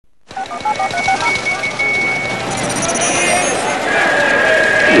Overnight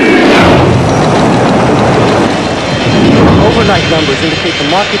numbers indicate the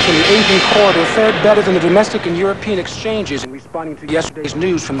markets in the Asian corridor fared better than the domestic and European exchanges in responding to yesterday's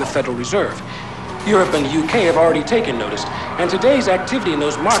news from the Federal Reserve. Europe and the UK have already taken notice, and today's activity in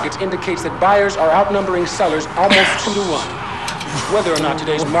those markets indicates that buyers are outnumbering sellers almost 2 to 1. Whether or not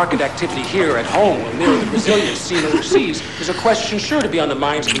today's market activity here at home will mirror the resilience seen overseas is a question sure to be on the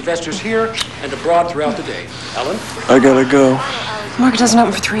minds of investors here and abroad throughout the day. Ellen? I gotta go. The market doesn't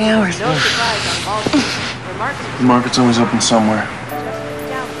open for 3 hours. The market's always open somewhere.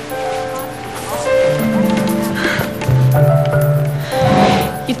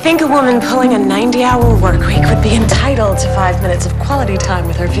 You'd think a woman pulling a 90-hour work week would be entitled to 5 minutes of quality time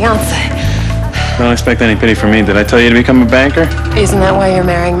with her fiancé. Don't expect any pity from me. Did I tell you to become a banker? Isn't that why you're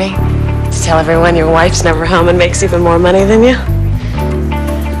marrying me? To tell everyone your wife's never home and makes even more money than you?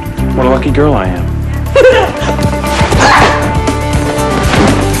 What a lucky girl I am.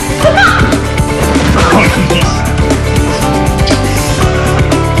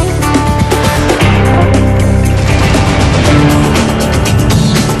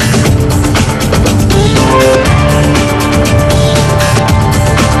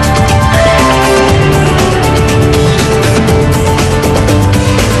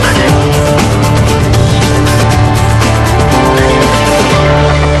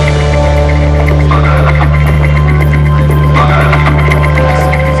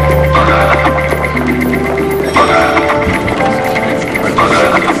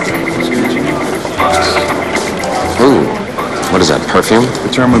 What is that, perfume? The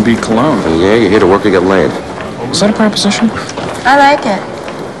term would be cologne. Yeah, you're here to work or get laid. Is that a proposition? I like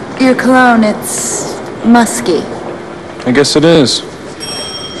it. Your cologne, it's musky. I guess it is.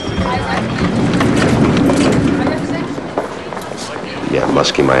 Yeah,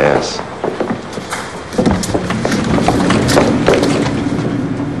 musky my ass.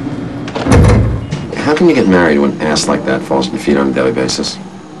 How can you get married when an ass like that falls at your feet on a daily basis?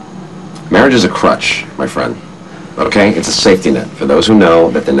 Marriage is a crutch, my friend. Okay? It's a safety net for those who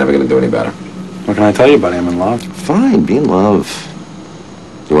know that they're never going to do any better. What can I tell you, buddy? I'm in love. Fine, be in love.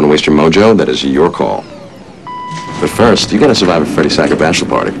 You want to waste your mojo? That is your call. But first, you got to survive a Freddie Sacker bachelor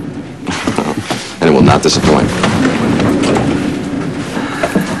party. And it will not disappoint.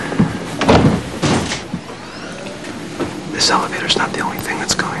 This elevator's not the only thing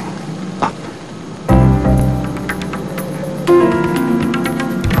that's going up.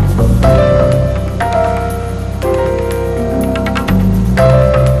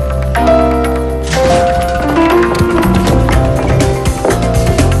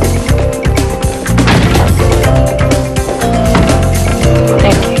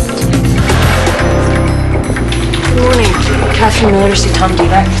 Literacy, Tom, do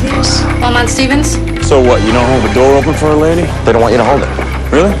that, please. Lamont Stevens? So what, you don't hold the door open for a lady? They don't want you to hold it.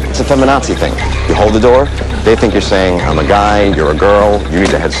 Really? It's a feminazi thing. You hold the door, they think you're saying, I'm a guy, you're a girl, you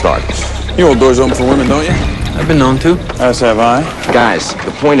need a head start. You hold doors open for women, don't you? I've been known to. As have I. Guys,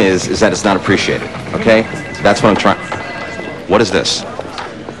 the point is that it's not appreciated, okay? That's what I'm trying... What is this?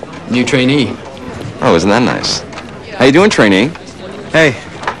 New trainee. Oh, isn't that nice? How you doing, trainee? Hey,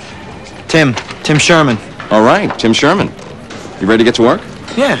 Tim Sherman. All right, Tim Sherman. You ready to get to work?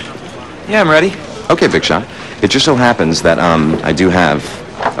 Yeah, I'm ready. Okay, big shot. It just so happens that I do have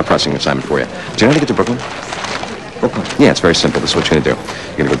a pressing assignment for you. Do you know how to get to Brooklyn? Brooklyn. Yeah, it's very simple. This is what you're going to do.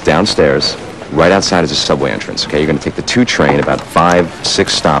 You're going to go downstairs. Right outside is a subway entrance, okay? You're going to take the 2 train about 5-6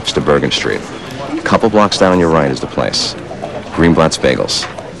 stops to Bergen Street. A couple blocks down on your right is the place. Greenblatt's Bagels.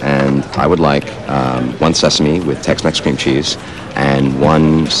 And I would like 1 sesame with Tex-Mex cream cheese and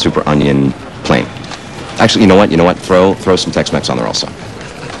 1 super onion plain. Actually, you know what? Throw some Tex-Mex on there also.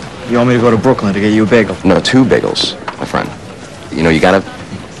 You want me to go to Brooklyn to get you a bagel? No, 2 bagels, my friend. You know, you gotta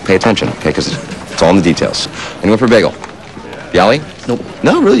pay attention, okay? Because it's all in the details. Anyone for a bagel? Yali? Nope.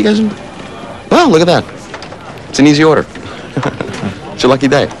 No, really, you guys? Well, look at that. It's an easy order. It's your lucky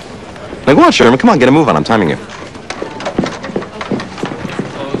day. Now, go on, Sherman. Come on, get a move on. I'm timing you.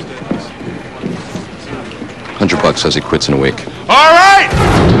 $100 says he quits in a week. All right!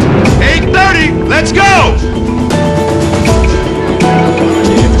 8:30, let's go!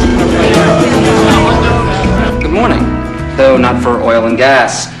 Good morning. Though not for oil and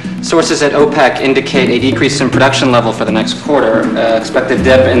gas. Sources at OPEC indicate a decrease in production level for the next quarter. Expected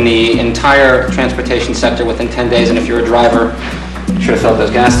dip in the entire transportation sector within 10 days, and if you're a driver, you should have filled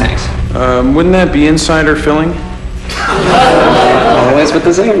those gas tanks. Wouldn't that be insider filling? Always with the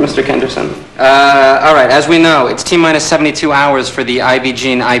zinger, Mr. Kenderson. All right, as we know, it's T-minus 72 hours for the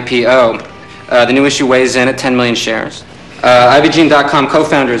IBGene IPO. The new issue weighs in at 10 million shares. IVGene.com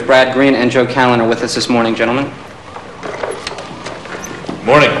co-founders Brad Green and Joe Callan are with us this morning, gentlemen.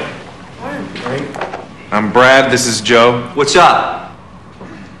 Morning. I'm Brad, this is Joe. What's up?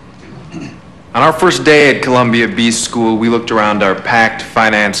 On our first day at Columbia B School, we looked around our packed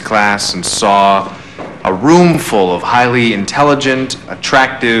finance class and saw a room full of highly intelligent,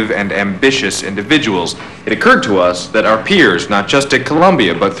 attractive, and ambitious individuals. It occurred to us that our peers, not just at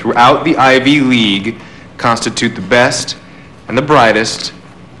Columbia, but throughout the Ivy League, constitute the best and the brightest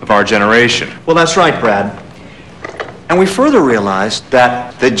of our generation. Well, that's right, Brad. And we further realized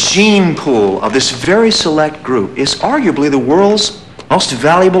that the gene pool of this very select group is arguably the world's most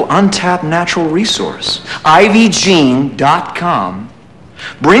valuable untapped natural resource. IVGene.com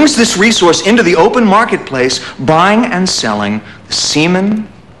brings this resource into the open marketplace, buying and selling the semen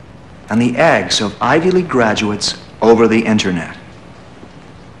and the eggs of Ivy League graduates over the internet.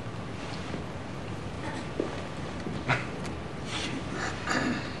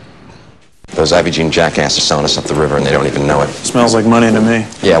 Those IVGene jackasses are selling us up the river and they don't even know it. Smells like money to me.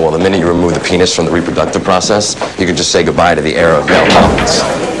 Yeah, well, the minute you remove the penis from the reproductive process, you can just say goodbye to the era of male dominance.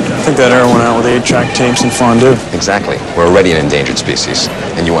 I think that era went out with 8-track tapes and fondue. Exactly. We're already an endangered species,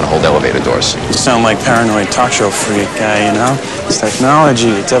 and you want to hold elevator doors. You sound like paranoid talk show freak guy, you know? It's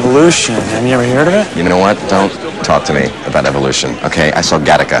technology, it's evolution. Have you ever heard of it? You know what? Don't talk to me about evolution, okay? I saw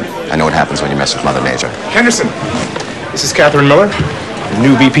Gattaca. I know what happens when you mess with Mother Nature. Henderson, this is Catherine Miller,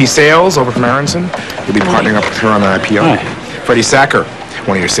 new VP Sales over from Aronson. You'll be partnering up with her on the IPO. Hi. Freddie Sacker,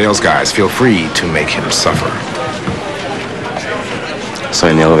 one of your sales guys. Feel free to make him suffer. Saw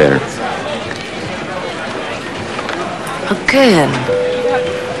you in the elevator. Oh, good.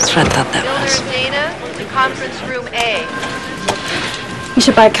 That's what I thought that was. Dana, in conference room A. You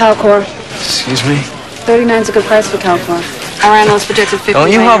should buy Calcor. Excuse me? 39's a good price for Calcor. Our analyst projected 50.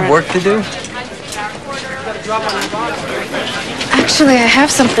 Don't you have work to do? Actually, I have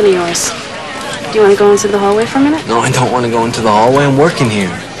something of yours. Do you want to go into the hallway for a minute? No, I don't want to go into the hallway. I'm working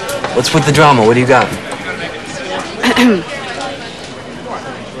here. What's with the drama? What do you got?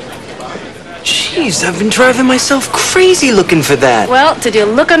 Jeez, I've been driving myself crazy looking for that. Well, did you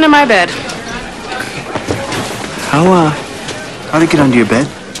look under my bed? How'd it get under your bed?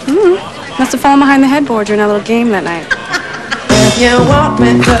 Must have fallen behind the headboard during our little game that night. If you want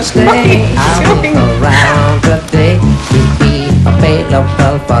me to stay, I'll be around today to be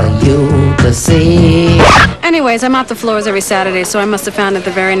available for you to see. Anyways, I mop the floors every Saturday, so I must have found it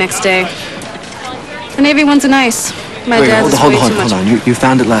the very next day. The Navy ones are nice. My dad's hold on. You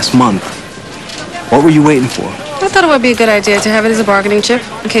found it last month. What were you waiting for? I thought it would be a good idea to have it as a bargaining chip,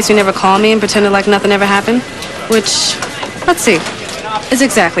 in case you never call me and pretended like nothing ever happened. Which, let's see, is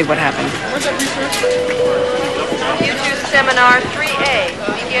exactly what happened. YouTube seminar 3A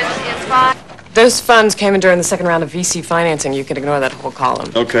begins in 5. Those funds came in during the second round of VC financing. You can ignore that whole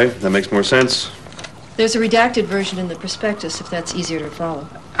column. Okay, that makes more sense. There's a redacted version in the prospectus, if that's easier to follow.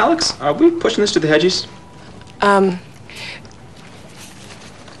 Alex, are we pushing this to the hedges?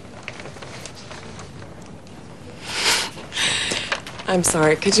 I'm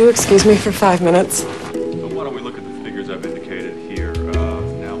sorry. Could you excuse me for 5 minutes? So why don't we look at the figures I've indicated here, now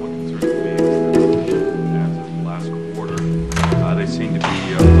looking through the as of last quarter. They seem to be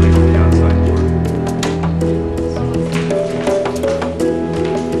playing on the outside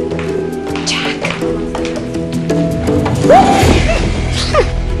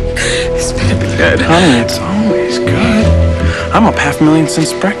This better be good. Honey, it's always good. I'm up $500,000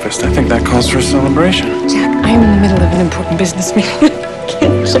 since breakfast. I think that calls for a celebration. Jack, I'm in the middle of an important business meeting.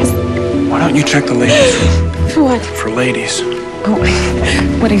 Can't just... Why don't you check the ladies' room? For what? For ladies. Oh,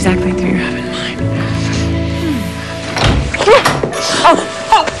 what exactly do you have in mind? Oh!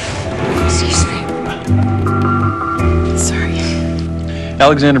 Excuse me. Sorry.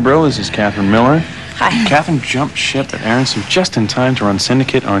 Alexander Brill, this is Catherine Miller. Hi. Catherine jumped ship at Aronson just in time to run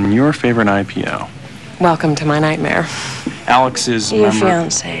syndicate on your favorite IPO. Welcome to my nightmare. Alex is Your member...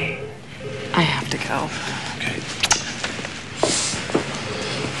 fiancé. I have to go. Okay.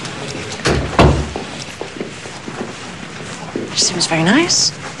 She seems very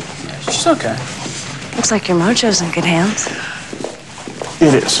nice. Yeah, she's okay. Looks like your mojo's in good hands.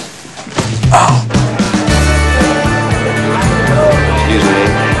 It is. Oh. Excuse me.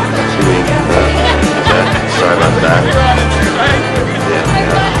 Sorry about that.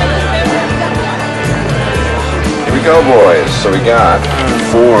 Here we go, boys. So we got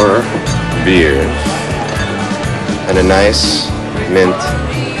 4 beers and a nice mint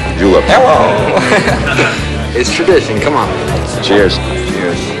julep. Hello. It's tradition. Come on. Cheers.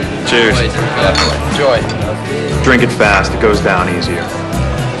 Cheers. Definitely. Enjoy. Drink it fast. It goes down easier.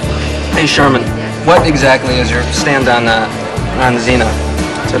 Hey, Sherman. What exactly is your stand on Xena?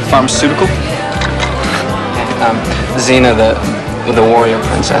 Is that a pharmaceutical? Xena, the warrior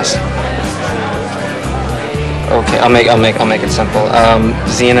princess. Okay, I'll make it simple.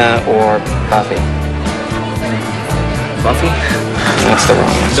 Xena or Buffy? Buffy? That's the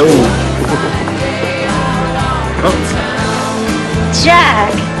wrong answer. No. Jack,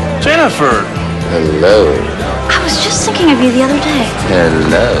 Jennifer! Hello. I was just thinking of you the other day.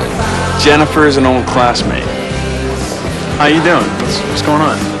 Hello. Jennifer is an old classmate. How you doing? What's going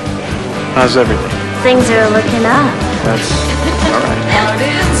on? How's everything? Things are looking up. That's all right.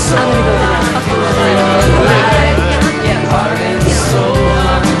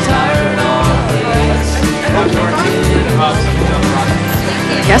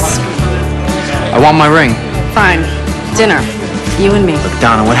 Yes? I want my ring. Fine. Dinner. You and me. Look,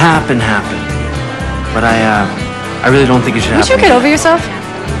 Donna, what happened. But I really don't think it should Would happen. you get over yourself?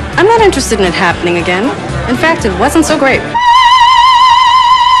 I'm not interested in it happening again. In fact, it wasn't so great.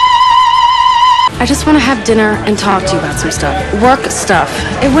 I just want to have dinner and talk to you about some stuff. Work stuff.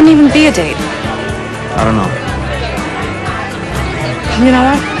 It wouldn't even be a date. I don't know. You know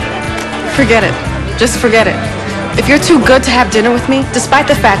what? Forget it. Just forget it. If you're too good to have dinner with me, despite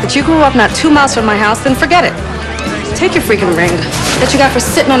the fact that you grew up not 2 miles from my house, then forget it. Take your freaking ring that you got for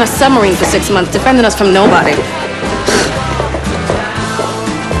sitting on a submarine for 6 months, defending us from nobody.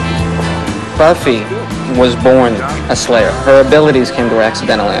 Buffy was born a slayer. Her abilities came to her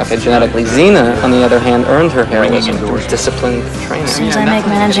accidentally, okay, genetically. Xena, on the other hand, earned her heroism through disciplined training. As soon as I make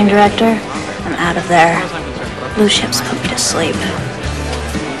managing director, I'm out of there. Blue ships put me to sleep.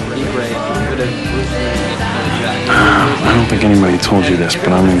 I don't think anybody told you this, but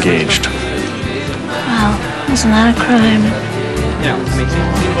I'm engaged. Well, isn't that a crime?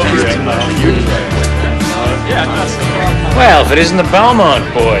 Well, if it isn't the Belmont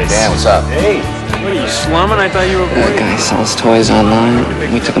boys. Yeah, what's up? Hey, what are you slumming? I thought you were. That guy sells toys online.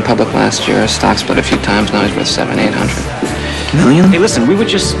 We took him public last year. Stock split a few times. Now he's worth $700-800 million? Hey, listen, we were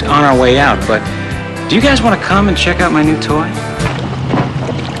just on our way out, but do you guys want to come and check out my new toy?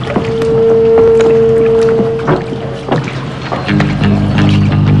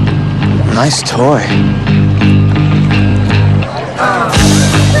 Nice toy.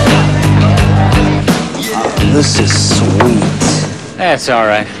 This is sweet. That's all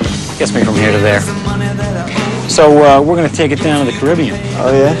right. Gets me from here to there. So, we're going to take it down to the Caribbean.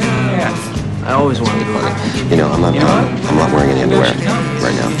 Oh, yeah? Yeah. I always wanted to go. You know, I'm not wearing any underwear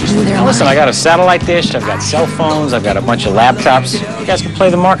right now. Just Now, listen, I got a satellite dish, I've got cell phones, I've got a bunch of laptops. You guys can play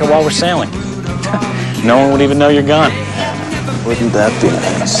the market while we're sailing. No one would even know you're gone. Wouldn't that be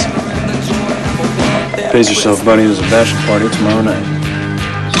nice? Pace yourself, buddy. There's a bachelor party tomorrow night.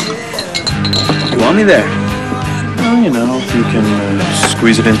 You want me there? Well, you know, if you can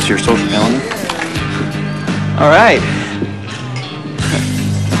squeeze it into your social calendar. All right.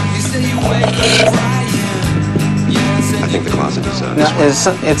 I think the closet is this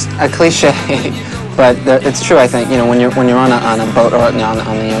way. It's a cliche, but it's true. I think when you're on a boat or on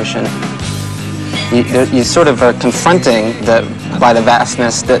the ocean, you sort of are confronting by the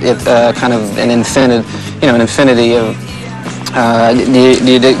vastness that it kind of an infinity of.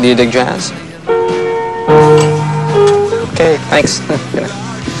 Do you dig jazz? Okay, thanks. Good night.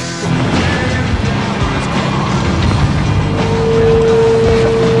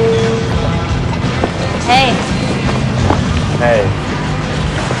 Hey. Hey.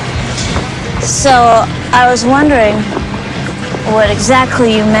 So, I was wondering what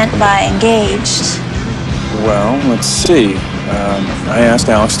exactly you meant by engaged. Well, let's see. I asked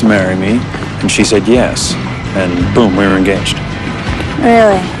Alex to marry me, and she said yes. And boom, we were engaged.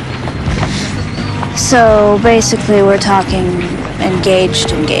 Really? So, basically, we're talking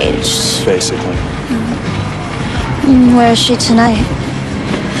engaged. Basically. Where is she tonight?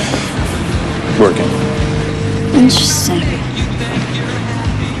 Working. Interesting.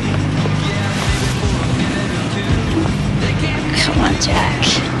 Come on, Jack.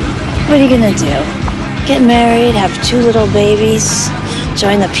 What are you gonna do? Get married, have 2 little babies,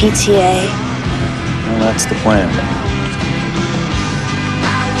 join the PTA? Well, that's the plan.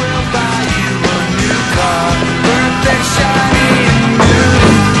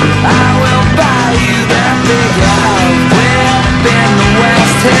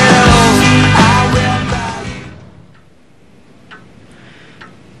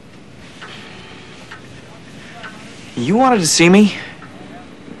 You wanted to see me?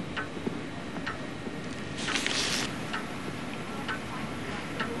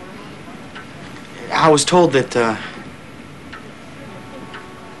 I was told that,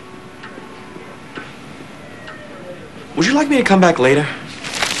 Would you like me to come back later?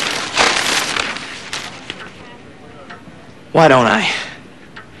 Why don't I?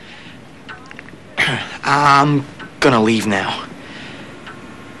 I'm gonna leave now.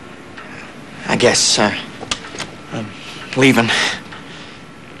 I guess, I'm leaving.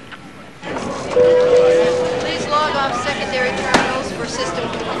 Please log off secondary terminals for system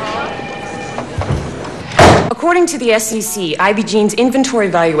control. According to the SEC, IBG's inventory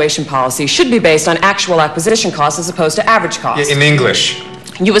valuation policy should be based on actual acquisition costs as opposed to average costs. In English.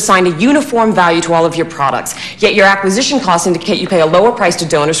 You assign a uniform value to all of your products, yet your acquisition costs indicate you pay a lower price to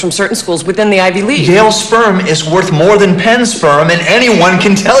donors from certain schools within the Ivy League. Yale's sperm is worth more than Penn's sperm, and anyone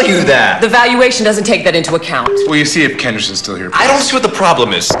can tell you that. The valuation doesn't take that into account. Well, you see if Kenderson's still here. I don't see what the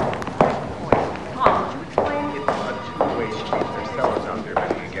problem is.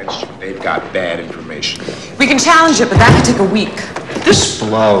 They've got bad information. We can challenge it, but that could take a week. This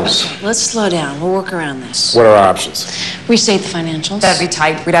blows. Let's slow down. We'll work around this. What are our options? Restate the financials. That'd be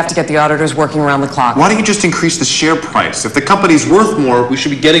tight. We'd have to get the auditors working around the clock. Why don't you just increase the share price? If the company's worth more, we should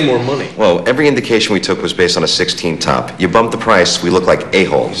be getting more money. Well, every indication we took was based on a 16 top. You bump the price, we look like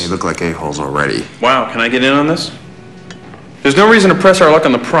a-holes. You look like a-holes already. Wow, can I get in on this? There's no reason to press our luck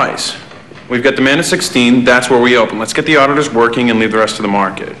on the price. We've got demand at 16, that's where we open. Let's get the auditors working and leave the rest to the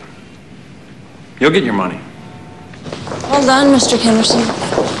market. You'll get your money. Well done, Mr. Henderson.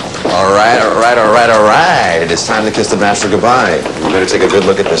 All right. It's time to kiss the master goodbye. You better take a good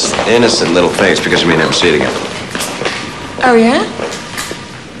look at this innocent little face because you may never see it again. Oh, yeah?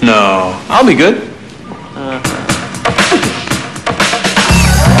 No, I'll be good.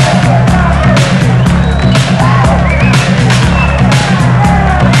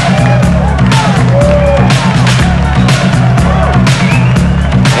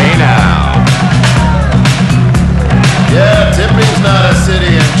 Hey now. Yeah, tipping's not a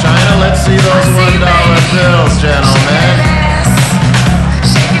city in China. Let's see those $1 bills, gentlemen.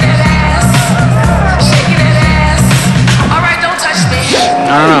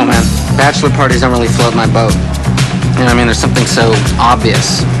 I don't know, man. Bachelor parties don't really float my boat. You know what I mean? There's something so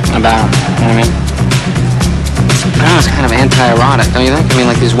obvious about them. You know what I mean? I don't know, it's kind of anti-erotic, don't you think? I mean,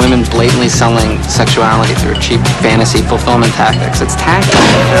 like these women blatantly selling sexuality through cheap fantasy fulfillment tactics. It's tactile,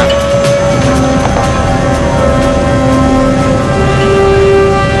 you know?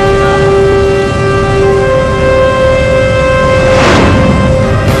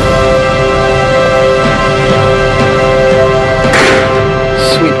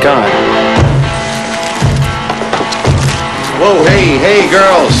 God. Whoa, hey,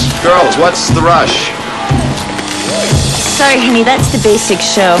 girls, what's the rush? Sorry, honey, that's the basic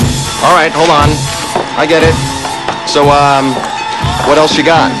show. All right, hold on. I get it. So, what else you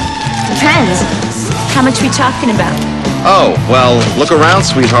got? Depends. How much we talking about? Oh, well, look around,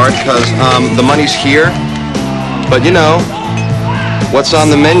 sweetheart, because, the money's here. But, you know, what's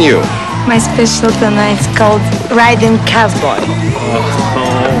on the menu? My special tonight's called Riding Cowboy.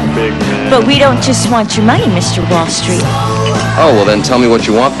 Big man. But we don't just want your money, Mr. Wall Street. Oh, well then tell me what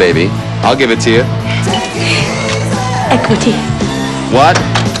you want, baby. I'll give it to you. Equity. What?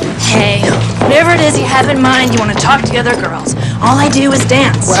 Hey, whatever it is you have in mind, you want to talk to the other girls. All I do is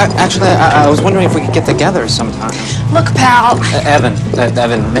dance. Well, actually, I was wondering if we could get together sometime. Look, pal. Evan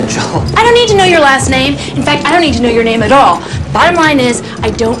Mitchell. I don't need to know your last name. In fact, I don't need to know your name at all. Bottom line is,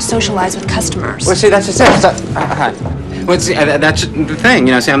 I don't socialize with customers. Well, see, that's just it. Hi. Well, see, that's the thing,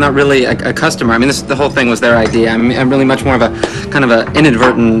 you know. See, I'm not really a customer. I mean, the whole thing was their idea. I'm really much more of a kind of an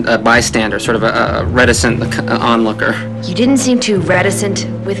inadvertent bystander, sort of a reticent onlooker. You didn't seem too reticent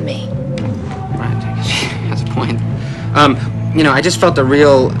with me. Right, that's a point. You know, I just felt a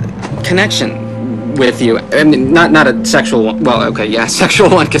real connection with you. I mean, not a sexual one. Well, okay, yeah,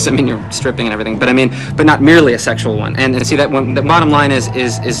 sexual one, because I mean you're stripping and everything. But I mean, but not merely a sexual one. And see, that one. The bottom line is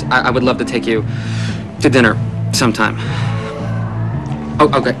I would love to take you to dinner sometime. Oh,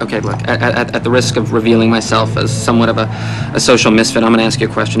 okay, look, at the risk of revealing myself as somewhat of a social misfit, I'm going to ask you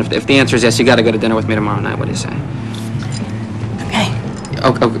a question. If the answer is yes, you got to go to dinner with me tomorrow night. What do you say?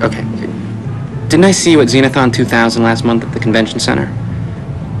 Okay. Okay. Didn't I see you at Xenathon 2000 last month at the convention center?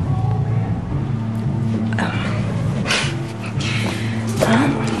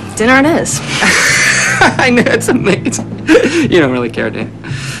 Dinner it is. I know, it's amazing. You don't really care, do you?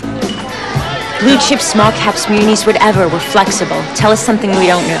 Blue chip, small caps, munis, whatever. We're flexible. Tell us something we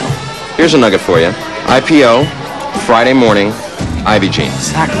don't know. Here's a nugget for you. IPO, Friday morning, Ivy Jean.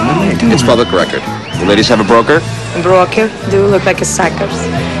 It's public record. You ladies have a broker? Broker? Do you look like a suckers?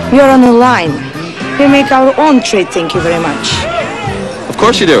 You're on the line. We make our own trade, thank you very much. Of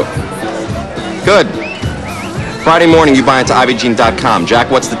course you do. Good. Friday morning, you buy into ivyjean.com.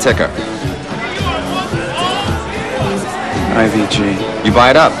 Jack, what's the ticker? IVG. You buy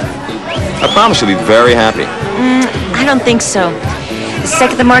it up. I promise you'll be very happy. I don't think so. The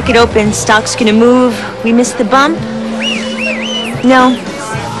second the market opens, stock's gonna move. We miss the bump? No.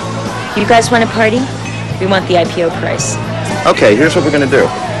 You guys want a party? We want the IPO price. Okay, here's what we're gonna do.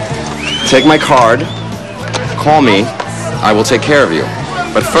 Take my card, call me, I will take care of you.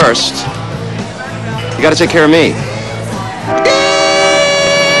 But first, you gotta take care of me.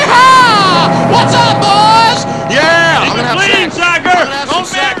 What's up, boys? Yeah! I'm gonna have Clean, sex. Tiger! I'm gonna have some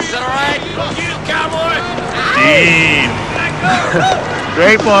sex. Is that all right? You, cowboy. Dean.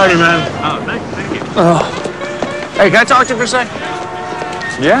 Great party, man. Oh, thank you. Oh. Hey, can I talk to you for a sec?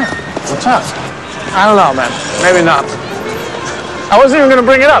 Yeah. What's up? I don't know, man. Maybe not. I wasn't even gonna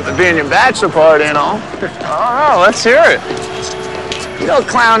bring it up, it being your bachelor party and all. Oh, let's hear it. You know a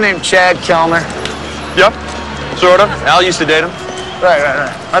clown named Chad Kellner? Yep, sort of. Al used to date him. Right.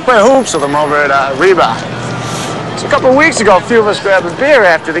 I play hoops with him over at Reebok. So a couple of weeks ago, a few of us grabbed a beer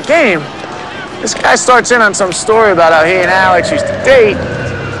after the game. This guy starts in on some story about how he and Alex used to date,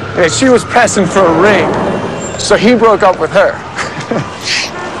 and that she was pressing for a ring. So he broke up with her.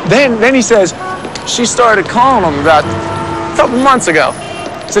 Then he says she started calling him about a couple months ago.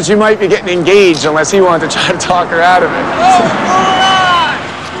 Said she might be getting engaged unless he wanted to try to talk her out of it.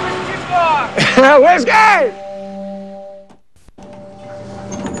 Oh, whiskey!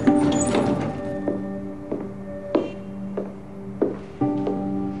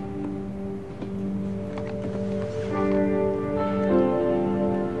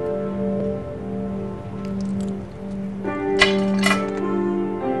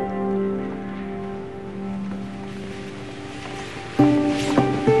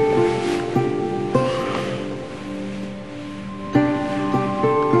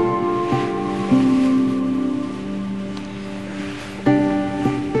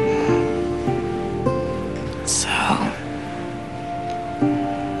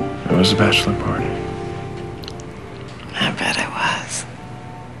 It was a bachelor party. I bet it was.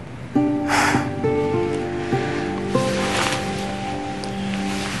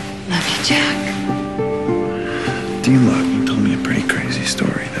 Love you, Jack. Dean, look, you told me a pretty crazy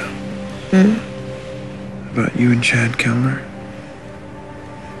story, though. About you and Chad Kellner.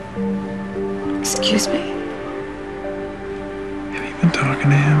 Excuse me? Have you been talking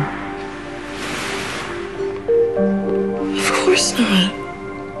to him? Of course not.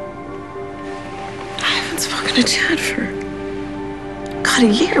 I haven't spoken to Chad for, God, a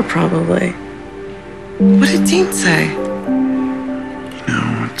year probably. What did Dean say?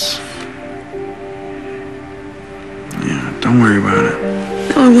 No, it's... Yeah, don't worry about it.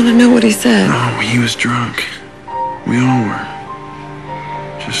 No, I want to know what he said. No, he was drunk. We all were.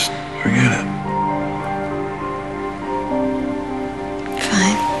 Just forget it.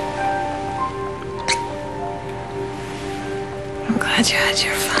 Fine. I'm glad you had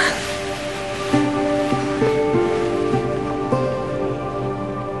your fun.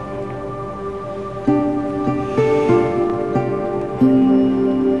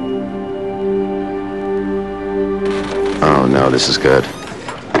 Oh, no, this is good.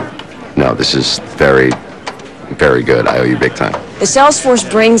 No, this is very, very good. I owe you big time. The sales force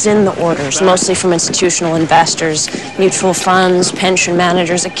brings in the orders, mostly from institutional investors, mutual funds, pension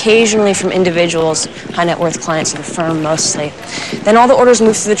managers, occasionally from individuals, high net worth clients of the firm mostly. Then all the orders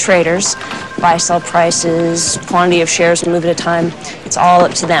move through the traders, buy, sell prices, quantity of shares, move at a time. It's all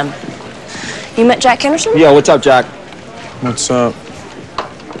up to them. You met Jack Henderson? Yeah, what's up, Jack? What's up?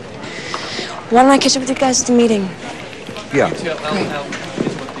 Why don't I catch up with you guys at the meeting? Yeah.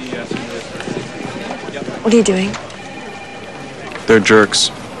 What are you doing? They're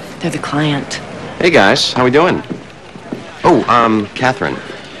jerks. They're the client. Hey, guys. How we doing? Oh, Catherine.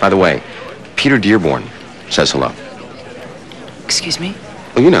 By the way, Peter Dearborn says hello. Excuse me?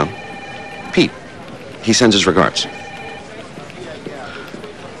 Well, you know, Pete. He sends his regards.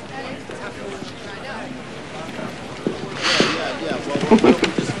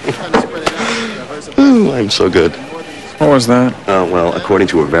 Ooh, I'm so good. What was that? Well, according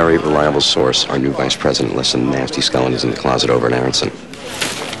to a very reliable source, our new vice president left some nasty skeletons in the closet over at Aronson.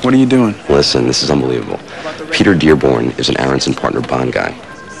 What are you doing? Listen, this is unbelievable. Peter Dearborn is an Aronson partner bond guy.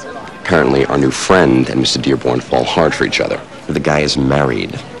 Apparently, our new friend and Mr. Dearborn fall hard for each other. The guy is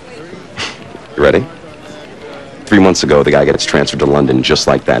married. You ready? 3 months ago, the guy gets transferred to London just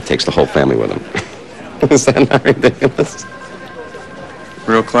like that, takes the whole family with him. Is that not ridiculous?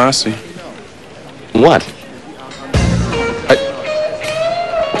 Real classy. What?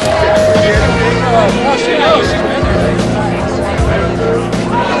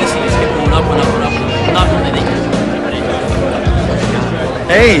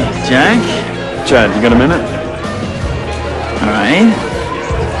 Hey, Jack. Chad, you got a minute? All right.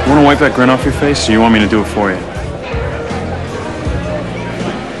 You want to wipe that grin off your face, or you want me to do it for you?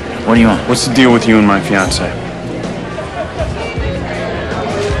 What do you want? What's the deal with you and my fiancée?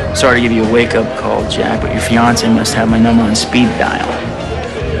 Sorry to give you a wake-up call, Jack, but your fiancé must have my number on speed dial.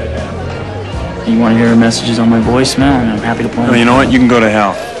 You want to hear her messages on my voicemail? And I'm happy to play. Well, you know what? You can go to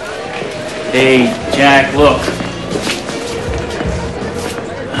hell. Hey, Jack, look.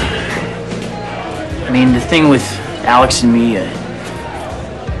 I mean, the thing with Alex and me,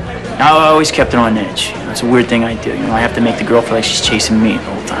 I always kept it on edge. You know, it's a weird thing I do. You know, I have to make the girl feel like she's chasing me the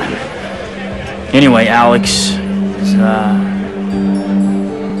whole time. Anyway, Alex is, I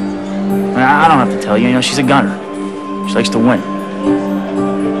don't have to tell you. You know, she's a gunner. She likes to win.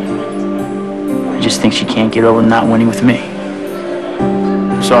 I just think she can't get over not winning with me.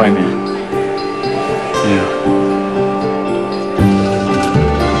 Sorry, man. Yeah.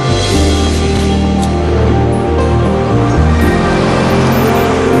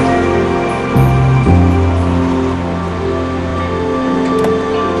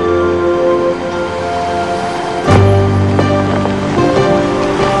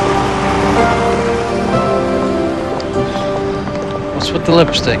 What's with the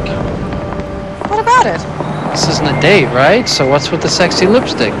lipstick? What about it? This isn't a date, right? So what's with the sexy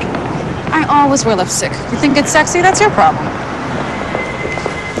lipstick? I always wear lipstick. You think it's sexy? That's your problem.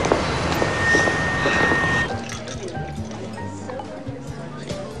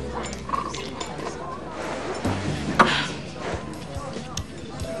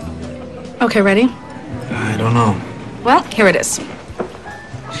 Okay, ready? I don't know. Well, here it is.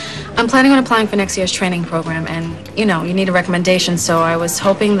 I'm planning on applying for next year's training program, and, you know, you need a recommendation, so I was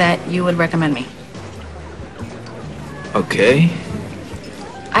hoping that you would recommend me. Okay.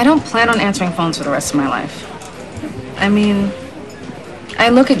 I don't plan on answering phones for the rest of my life. I mean, I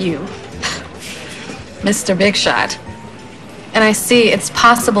look at you, Mr. Big Shot, and I see it's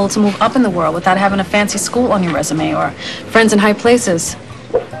possible to move up in the world without having a fancy school on your resume or friends in high places.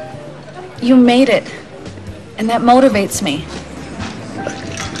 You made it, and that motivates me.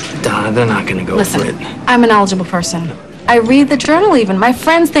 Donna, they're not gonna go for it. Listen, I'm a knowledgeable person. I read the journal even. My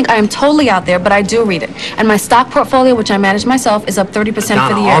friends think I am totally out there, but I do read it. And my stock portfolio, which I manage myself, is up 30% Donna,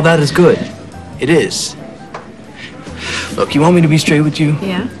 for the year. all that is good. It is. Look, you want me to be straight with you?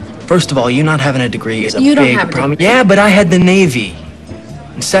 Yeah? First of all, you not having a degree is a You don't big have a problem. degree. Yeah, but I had the Navy.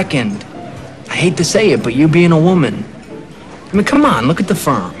 And second, I hate to say it, but you being a woman. I mean, come on, look at the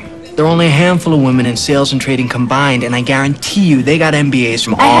firm. There are only a handful of women in sales and trading combined, and I guarantee you they got MBAs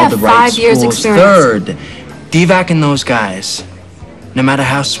from all the right schools. I have 5 years experience. Third, DVAC and those guys, no matter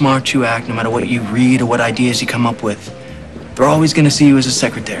how smart you act, no matter what you read or what ideas you come up with, they're always going to see you as a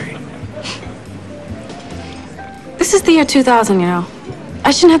secretary. This is the year 2000, you know.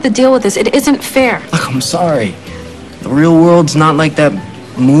 I shouldn't have to deal with this. It isn't fair. Look, I'm sorry. The real world's not like that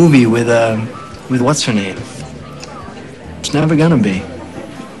movie with what's her name? It's never gonna be.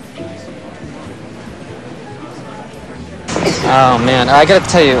 Oh, man. I gotta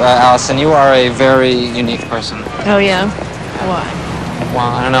tell you, Allison, you are a very unique person. Oh, yeah? Why? Well,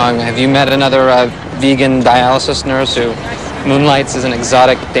 I don't know. I mean, have you met another vegan dialysis nurse who moonlights as an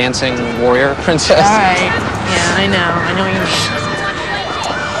exotic dancing warrior princess? All right. Yeah, I know what you mean.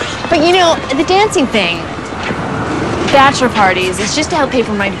 But you know, the dancing thing, bachelor parties, it's just to help pay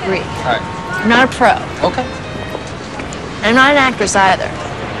for my degree. All right. I'm not a pro. Okay. I'm not an actress either.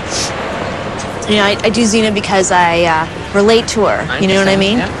 You know, I do Xena because I relate to her. You know what I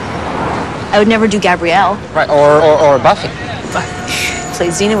mean? Yeah. I would never do Gabrielle. Right, or Buffy. So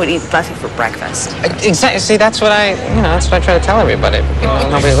Xena would eat Buffy for breakfast. Exactly. See, that's what I try to tell everybody. You know,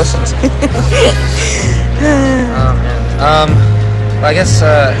 nobody listens. Oh man. Well, I guess.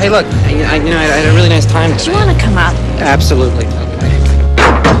 Hey, look. I had a really nice time today. Do you want to come up? Absolutely.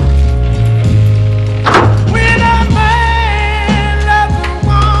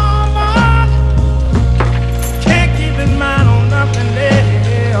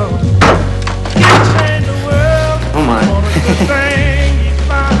 Oh my.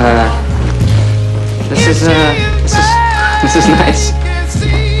 This is nice.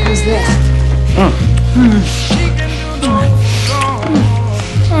 How's this?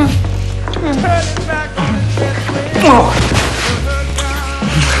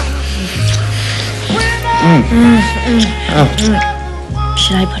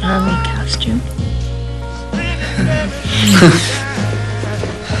 Should I put on the costume?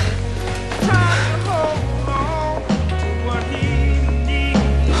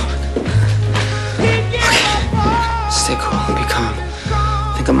 Stay cool. Be calm.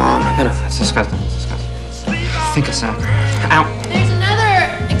 Think of Mom. It's disgusting. Think of Soccer. Ow. There's another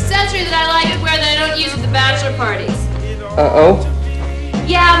accessory that I like to wear that I don't use at the bachelor parties. Oh?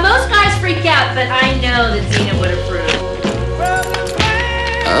 Yeah, most guys freak out, but I know that Xena would approve.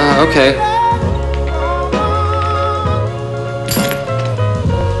 Okay.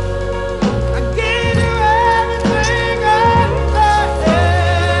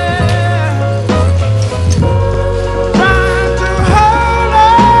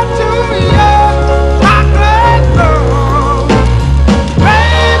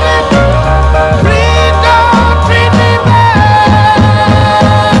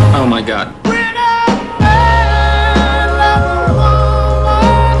 Oh my God.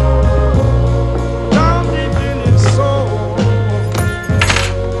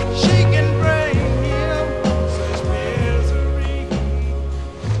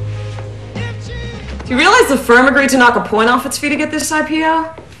 Do you realize the firm agreed to knock a point off its fee to get this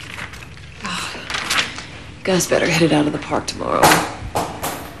IPO? Oh, guys better hit it out of the park tomorrow.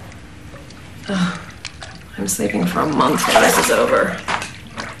 Oh, I'm sleeping for a month when this is over.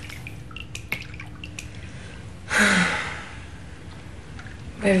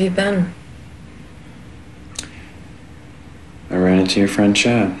 Where have you been? I ran into your friend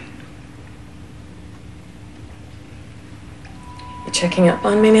Chad. You checking up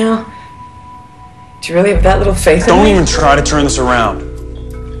on me now? Do you really have that little faith in me? Don't even try to turn this around.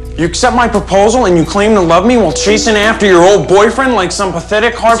 You accept my proposal and you claim to love me while chasing after your old boyfriend like some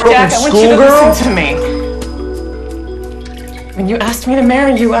pathetic, heartbroken schoolgirl? Jack, I want you to listen to me. When you asked me to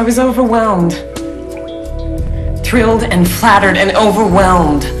marry you, I was overwhelmed. Thrilled and flattered and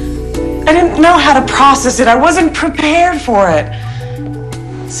overwhelmed. I didn't know how to process it. I wasn't prepared for it.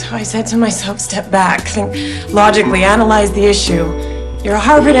 So I said to myself, step back, think logically, analyze the issue. You're a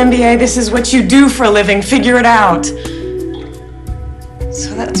Harvard MBA, this is what you do for a living, figure it out.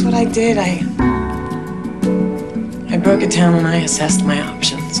 So that's what I did. I broke it down and I assessed my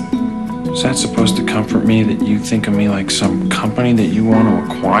options. Is that supposed to comfort me that you think of me like some company that you want to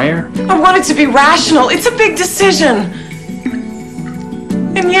acquire? I wanted to be rational. It's a big decision.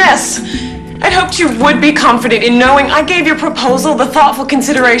 And yes, I'd hoped you would be confident in knowing I gave your proposal the thoughtful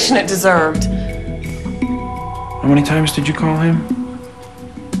consideration it deserved. How many times did you call him?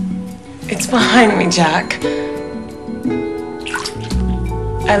 It's behind me, Jack.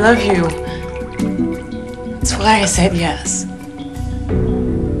 I love you. That's why I said yes.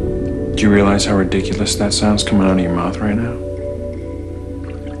 Do you realize how ridiculous that sounds coming out of your mouth right now?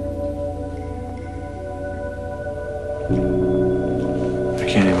 I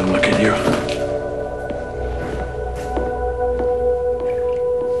can't even look at you.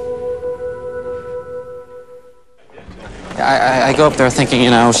 I go up there thinking,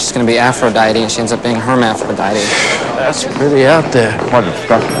 she's going to be Aphrodite, and she ends up being hermaphrodite. That's pretty out there.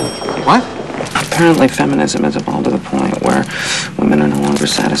 What? Apparently feminism has evolved to the point where women are no longer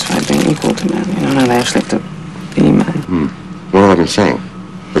satisfied being equal to men. Now they actually have to be men. Well, like I'm saying,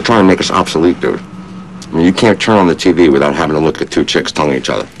 they're trying to make us obsolete, dude. I mean, you can't turn on the TV without having to look at two chicks tonguing each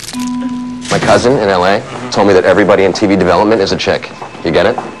other. My cousin in LA told me that everybody in TV development is a chick. You get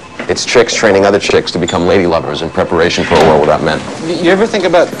it? It's chicks training other chicks to become lady lovers in preparation for a world without men. You ever think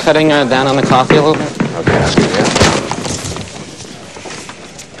about cutting down on the coffee a little bit? Okay, that's good, yeah.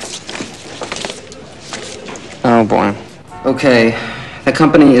 Oh, boy. Okay, the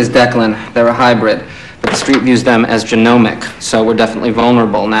company is Declan. They're a hybrid, but the street views them as genomic, so we're definitely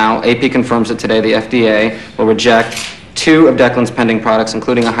vulnerable. Now, AP confirms that today the FDA will reject 2 of Declan's pending products,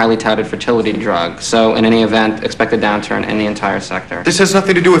 including a highly touted fertility drug. So, in any event, expect a downturn in the entire sector. This has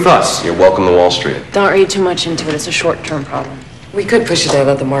nothing to do with us. You're welcome to Wall Street. Don't read too much into it. It's a short-term problem. We could push it there,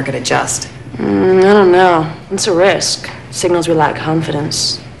 let the market adjust. I don't know. It's a risk. Signals we lack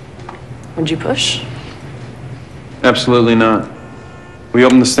confidence. Would you push? Absolutely not. We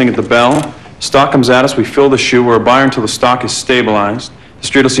open this thing at the bell, stock comes at us, we fill the shoe, we're a buyer until the stock is stabilized. The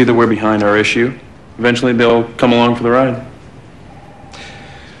street will see that we're behind our issue. Eventually they'll come along for the ride.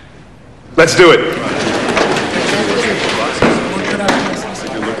 Let's do it.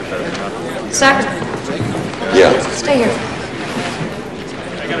 Zach. Yeah. Stay here.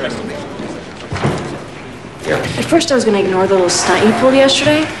 Yeah. At first I was going to ignore the little stunt you pulled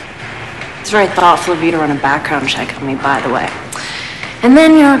yesterday. It's very thoughtful of you to run a background check on me, by the way. And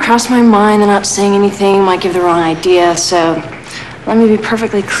then, it crossed my mind that not saying anything might give the wrong idea, so let me be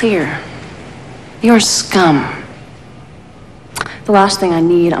perfectly clear. You're scum. The last thing I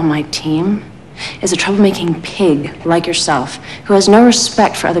need on my team is a troublemaking pig like yourself who has no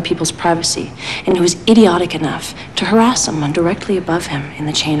respect for other people's privacy and who is idiotic enough to harass someone directly above him in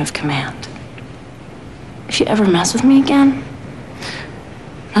the chain of command. If you ever mess with me again,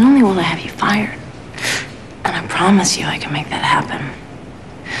 not only will I have you fired, and I promise you I can make that happen,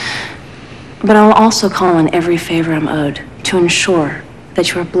 but I will also call on every favor I'm owed to ensure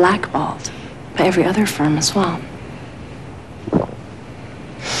that you are blackballed by every other firm as well.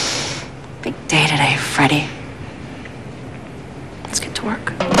 Big day today, Freddie. Let's get to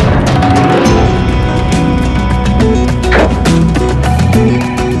work.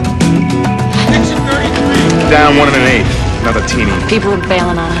 Down 1 1/8. Another teeny. People are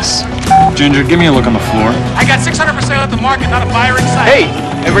bailing on us. Ginger, give me a look on the floor. I got 600% at the market, not a buyer in sight. Hey,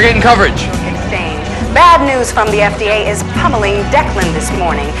 and we're getting coverage. Exchange. Bad news from the FDA is pummeling Declan this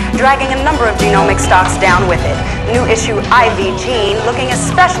morning, dragging a number of genomic stocks down with it. New issue IV Gene, looking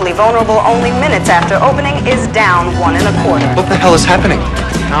especially vulnerable only minutes after opening, is down 1 1/4. What the hell is happening?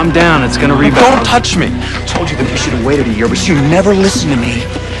 Calm down, it's gonna rebound. Don't touch me. I told you that you should have waited a year, but you never listened to me.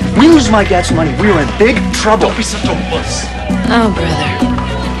 We lose my dad's money, we are in big trouble. Don't be such a wuss. Oh, brother.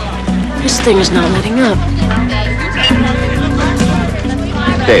 This thing is not letting up.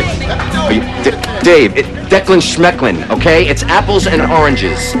 Dave, are you, Dave, Declan Schmecklin, okay? It's apples and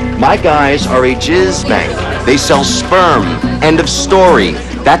oranges. My guys are a jizz bank. They sell sperm. End of story.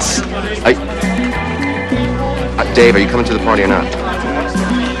 That's... Dave, are you coming to the party or not?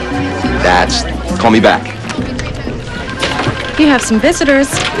 Call me back. You have some visitors.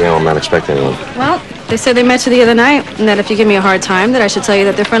 Yeah, I'm not expecting anyone. Well, they said they met you the other night, and that if you give me a hard time, that I should tell you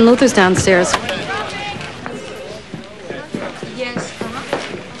that their friend Luther's downstairs.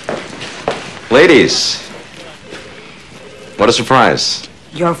 Ladies, what a surprise.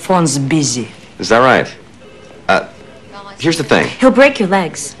 Your phone's busy. Is that right? Here's the thing. He'll break your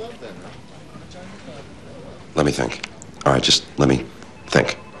legs. Let me think. All right, just let me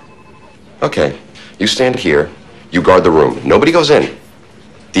think. Okay, you stand here. You guard the room. Nobody goes in.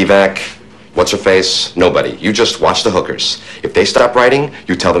 DVAC, what's her face? Nobody. You just watch the hookers. If they stop writing,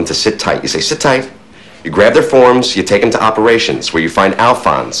 you tell them to sit tight. You say, sit tight. You grab their forms, you take them to operations, where you find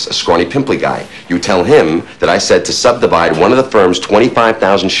Alphonse, a scrawny, pimply guy. You tell him that I said to subdivide one of the firm's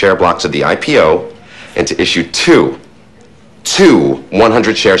 25,000 share blocks of the IPO and to issue two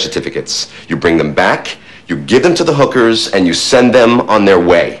 100 share certificates. You bring them back, you give them to the hookers, and you send them on their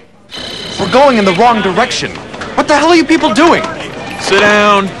way. We're going in the wrong direction. What the hell are you people doing? Sit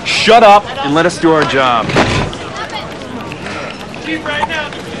down, shut up, and let us do our job.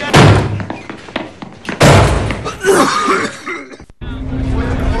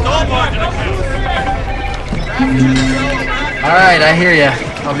 All right, I hear ya.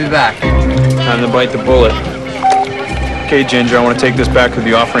 I'll be back. Time to bite the bullet. Okay, Ginger, I want to take this back with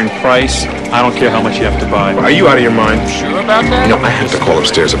the offering price. I don't care how much you have to buy. Are you out of your mind? Sure about that? You know, I have to call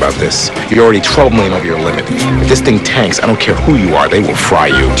upstairs about this. You're already 12 million over your limit. If this thing tanks, I don't care who you are, they will fry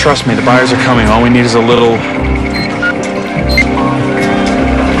you. Trust me, the buyers are coming. All we need is a little...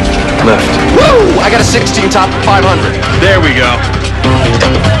 lift. Woo! I got a 16 top 500. There we go.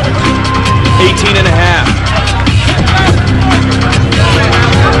 18 and a half.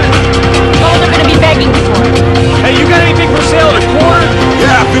 Oh, they're gonna be begging for it. Hey, you got anything for sale at a quarter?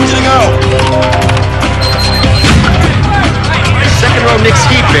 Yeah, who's to go? Second row Nick's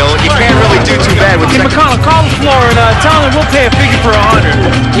heat, Bill. You can't really do too bad with Hey, McConnell, call the floor and tell them we'll pay a figure for 100.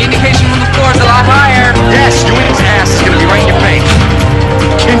 The indication from the floor is a lot higher. Yes, Ewing's ass is gonna be right in your face.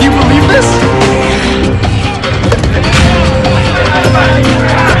 Can you believe this?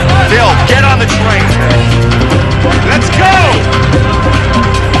 Bill, get on the train. Let's go!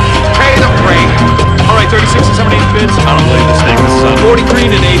 Pay the freight. All right, 36 and 78 bids. I don't believe this thing. This is 43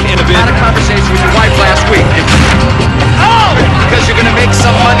 and an eighth and a bid. I had a conversation with your wife last week. Oh! Because you're gonna make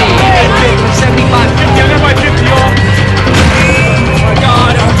some money. 75. 50, I'm gonna buy 50 off. Oh my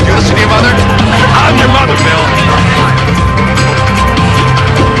God. You listen to your mother? I'm your mother, Bill.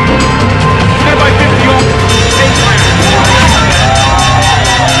 I'm gonna buy 50 off.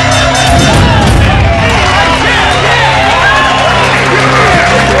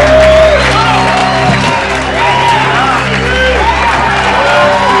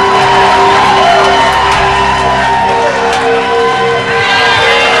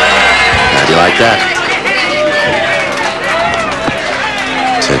 You like that?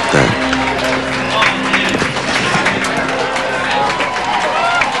 Take that.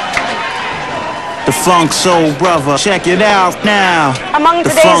 The Funk Soul Brother, check it out now. Among The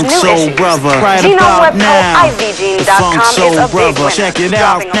today's Funk new Soul issues, Brother, right Genome about Webco now. IVGene.com The Funk is Soul a big Brother, winner, check it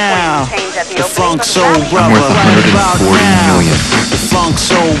dropping out now. a 40 change at the The opening Funk for Soul Valley. Brother, right about now. The Funk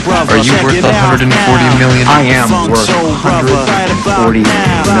Soul Brother, Are you check worth it out 140 now. million? I am worth $140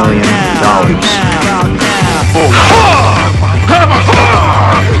 million.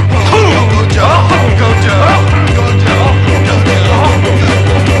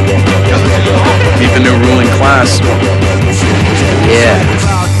 Meet the new ruling class. Yeah.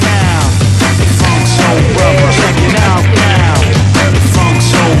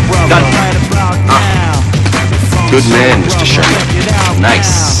 Done. Good man, Mr. Sherman.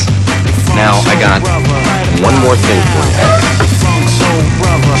 Nice. Al, I got one more thing for you. Funk Soul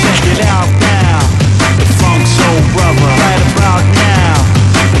Brother, check it out now. The Funk Soul Brother, right about now.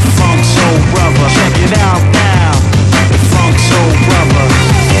 The Funk Soul Brother, check it out now. The Funk Soul Brother.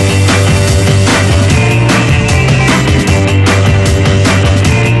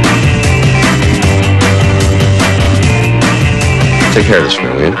 Take care of this for me,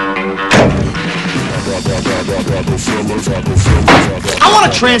 will you? I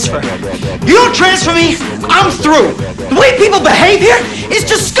want to transfer. You don't transfer me, I'm through. The way people behave here is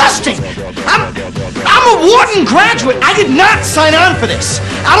disgusting. I'm a Wharton graduate. I did not sign on for this.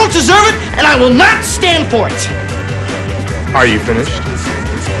 I don't deserve it, and I will not stand for it. Are you finished?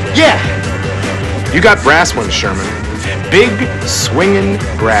 Yeah. You got brass ones, Sherman. Big, swinging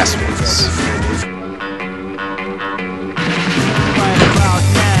brass ones.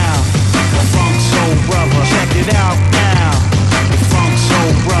 Check it out now. The Funk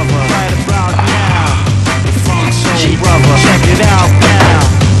Soul Brother, right about now. The Funk Soul Brother, check it out now.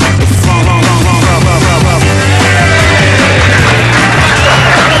 The Funk Brother.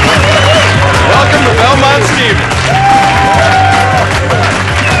 Welcome to Belmont Stevens.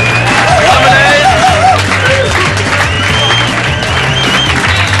 Lemonade.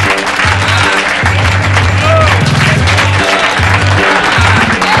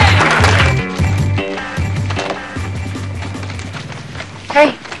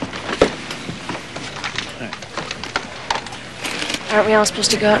 Hey. Aren't we all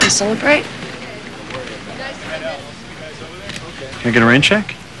supposed to go out and celebrate? Can I get a rain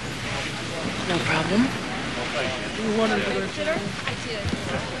check? No problem.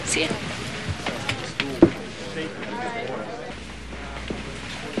 See ya.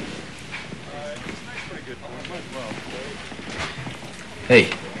 Hey.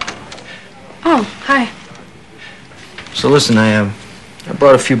 Oh, hi. So listen, I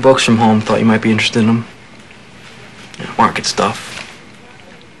brought a few books from home. Thought you might be interested in them. Market stuff.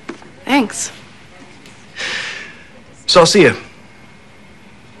 Thanks. So I'll see you.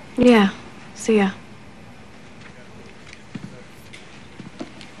 Yeah, see ya.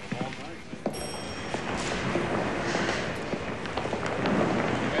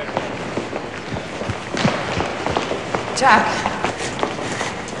 Jack.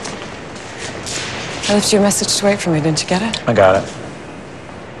 I left you a message to wait for me. Didn't you get it? I got it.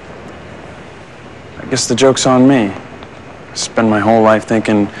 I guess the joke's on me. I spend my whole life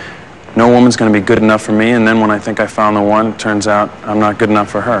thinking no woman's gonna be good enough for me, and then when I think I found the one, it turns out I'm not good enough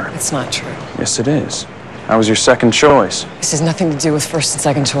for her. It's not true. Yes, it is. I was your second choice. This has nothing to do with first and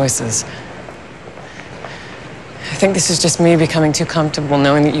second choices. I think this is just me becoming too comfortable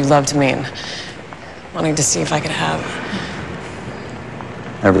knowing that you loved me and wanting to see if I could have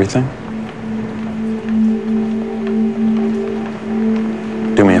Everything?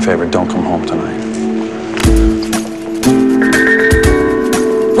 Do me a favor, don't come home tonight.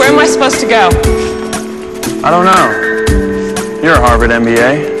 Where am I supposed to go? I don't know. You're a Harvard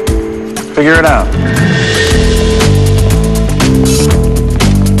MBA. Figure it out.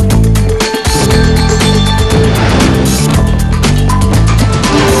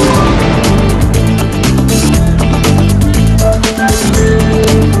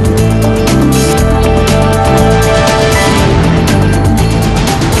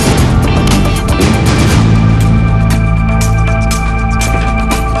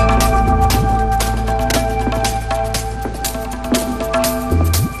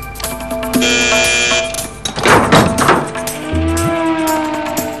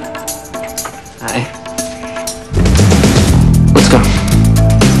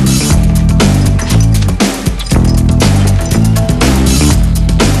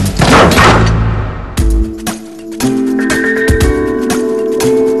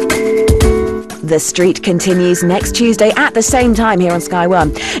 The Street continues next Tuesday at the same time here on Sky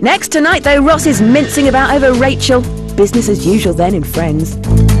One. Next tonight, though, Ross is mincing about over Rachel. Business as usual then in Friends.